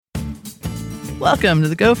Welcome to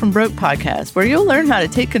the Go From Broke podcast, where you'll learn how to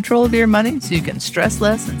take control of your money so you can stress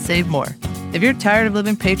less and save more. If you're tired of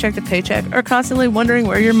living paycheck to paycheck or constantly wondering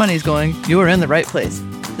where your money's going, you are in the right place.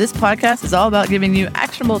 This podcast is all about giving you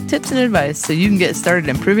actionable tips and advice so you can get started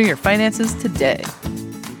improving your finances today.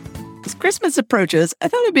 As Christmas approaches, I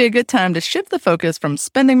thought it'd be a good time to shift the focus from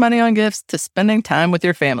spending money on gifts to spending time with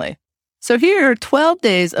your family. So here are 12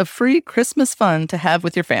 days of free Christmas fun to have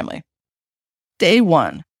with your family. Day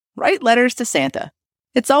 1. Write letters to Santa.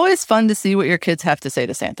 It's always fun to see what your kids have to say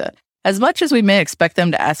to Santa. As much as we may expect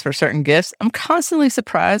them to ask for certain gifts, I'm constantly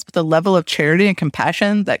surprised with the level of charity and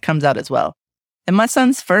compassion that comes out as well. In my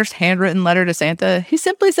son's first handwritten letter to Santa, he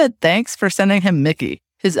simply said thanks for sending him Mickey,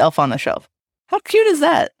 his elf on the shelf. How cute is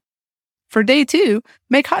that? For day 2,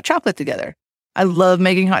 make hot chocolate together. I love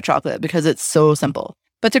making hot chocolate because it's so simple.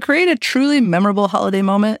 But to create a truly memorable holiday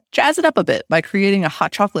moment, jazz it up a bit by creating a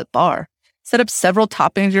hot chocolate bar. Set up several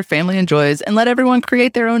toppings your family enjoys and let everyone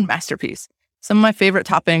create their own masterpiece. Some of my favorite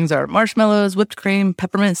toppings are marshmallows, whipped cream,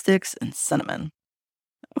 peppermint sticks, and cinnamon.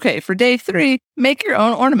 Okay, for day 3, make your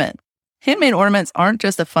own ornament. Handmade ornaments aren't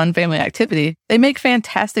just a fun family activity, they make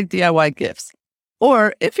fantastic DIY gifts.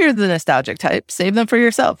 Or, if you're the nostalgic type, save them for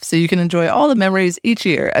yourself so you can enjoy all the memories each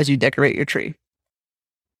year as you decorate your tree.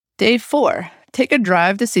 Day 4, take a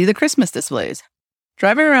drive to see the Christmas displays.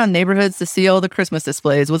 Driving around neighborhoods to see all the Christmas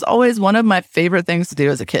displays was always one of my favorite things to do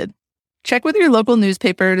as a kid. Check with your local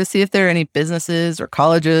newspaper to see if there are any businesses or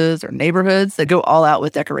colleges or neighborhoods that go all out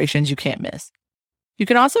with decorations you can't miss. You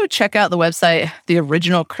can also check out the website, The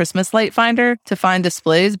Original Christmas Light Finder, to find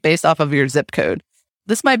displays based off of your zip code.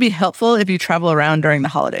 This might be helpful if you travel around during the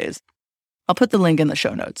holidays. I'll put the link in the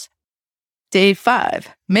show notes. Day 5,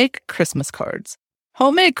 make Christmas cards.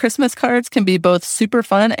 Homemade Christmas cards can be both super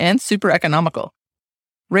fun and super economical.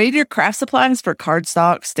 Raid your craft supplies for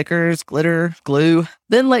cardstock, stickers, glitter, glue,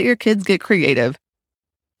 then let your kids get creative.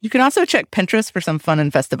 You can also check Pinterest for some fun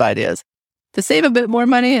and festive ideas. To save a bit more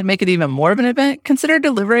money and make it even more of an event, consider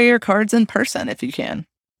delivering your cards in person if you can.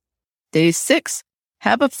 Day 6,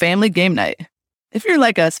 have a family game night. If you're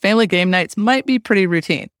like us, family game nights might be pretty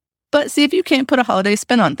routine, but see if you can't put a holiday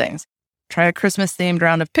spin on things. Try a Christmas-themed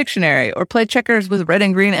round of Pictionary or play checkers with red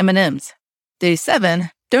and green M&Ms. Day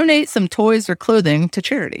 7, donate some toys or clothing to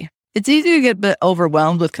charity. It's easy to get a bit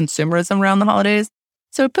overwhelmed with consumerism around the holidays,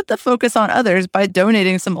 so put the focus on others by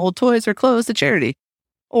donating some old toys or clothes to charity.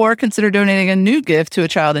 Or consider donating a new gift to a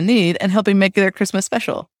child in need and helping make their Christmas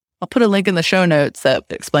special. I'll put a link in the show notes that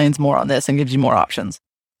explains more on this and gives you more options.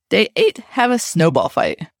 Day 8, have a snowball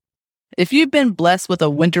fight. If you've been blessed with a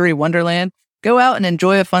wintry wonderland, go out and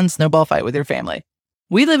enjoy a fun snowball fight with your family.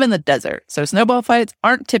 We live in the desert, so snowball fights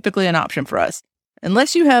aren't typically an option for us,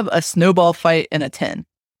 unless you have a snowball fight in a tin.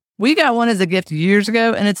 We got one as a gift years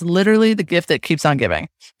ago, and it's literally the gift that keeps on giving.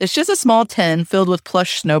 It's just a small tin filled with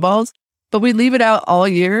plush snowballs, but we leave it out all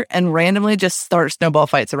year and randomly just start snowball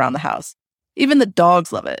fights around the house. Even the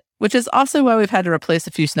dogs love it, which is also why we've had to replace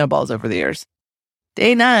a few snowballs over the years.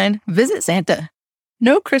 Day 9, visit Santa.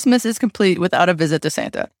 No Christmas is complete without a visit to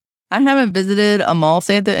Santa. I haven't visited a mall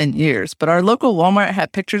Santa in years, but our local Walmart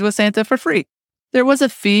had pictures with Santa for free. There was a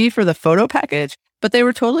fee for the photo package, but they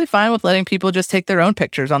were totally fine with letting people just take their own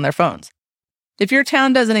pictures on their phones. If your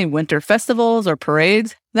town does any winter festivals or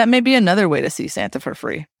parades, that may be another way to see Santa for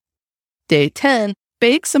free. Day 10,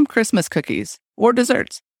 bake some Christmas cookies or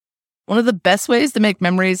desserts. One of the best ways to make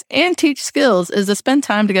memories and teach skills is to spend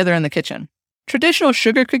time together in the kitchen. Traditional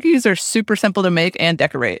sugar cookies are super simple to make and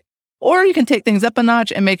decorate. Or you can take things up a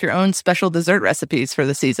notch and make your own special dessert recipes for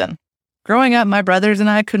the season. Growing up, my brothers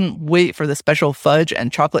and I couldn't wait for the special fudge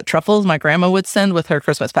and chocolate truffles my grandma would send with her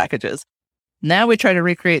Christmas packages. Now we try to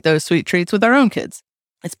recreate those sweet treats with our own kids.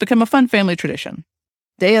 It's become a fun family tradition.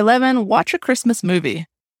 Day 11, watch a Christmas movie.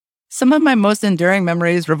 Some of my most enduring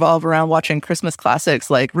memories revolve around watching Christmas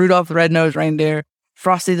classics like Rudolph the Red-Nosed Reindeer,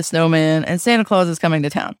 Frosty the Snowman, and Santa Claus is Coming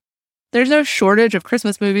to Town. There's no shortage of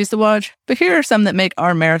Christmas movies to watch, but here are some that make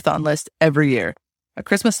our marathon list every year. A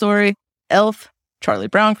Christmas Story, Elf, Charlie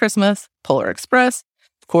Brown Christmas, Polar Express,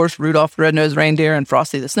 of course, Rudolph the Red-Nosed Reindeer and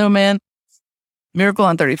Frosty the Snowman, Miracle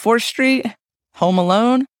on 34th Street, Home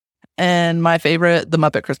Alone, and my favorite, The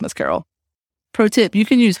Muppet Christmas Carol. Pro tip, you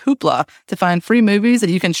can use Hoopla to find free movies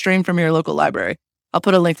that you can stream from your local library. I'll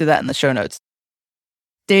put a link to that in the show notes.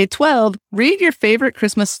 Day 12, read your favorite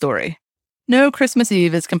Christmas story. No Christmas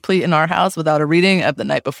Eve is complete in our house without a reading of The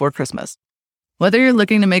Night Before Christmas. Whether you're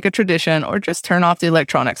looking to make a tradition or just turn off the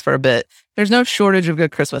electronics for a bit, there's no shortage of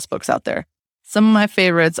good Christmas books out there. Some of my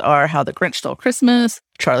favorites are How the Grinch Stole Christmas,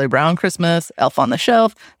 Charlie Brown Christmas, Elf on the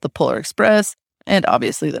Shelf, The Polar Express, and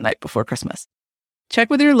obviously The Night Before Christmas. Check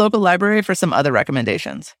with your local library for some other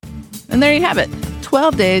recommendations. And there you have it,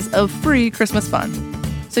 12 days of free Christmas fun.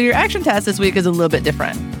 So your action task this week is a little bit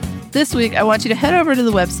different. This week, I want you to head over to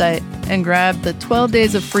the website and grab the 12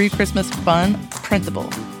 Days of Free Christmas Fun printable.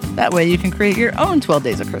 That way you can create your own 12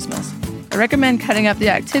 Days of Christmas. I recommend cutting up the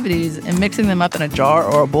activities and mixing them up in a jar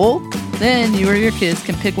or a bowl. Then you or your kids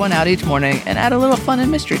can pick one out each morning and add a little fun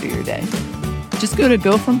and mystery to your day. Just go to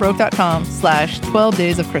gofrombroke.com/12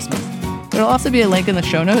 Days of Christmas. There'll also be a link in the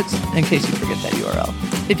show notes in case you forget that URL.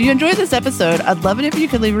 If you enjoyed this episode, I'd love it if you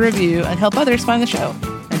could leave a review and help others find the show.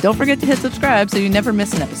 And don't forget to hit subscribe so you never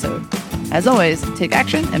miss an episode. As always, take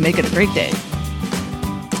action and make it a great day.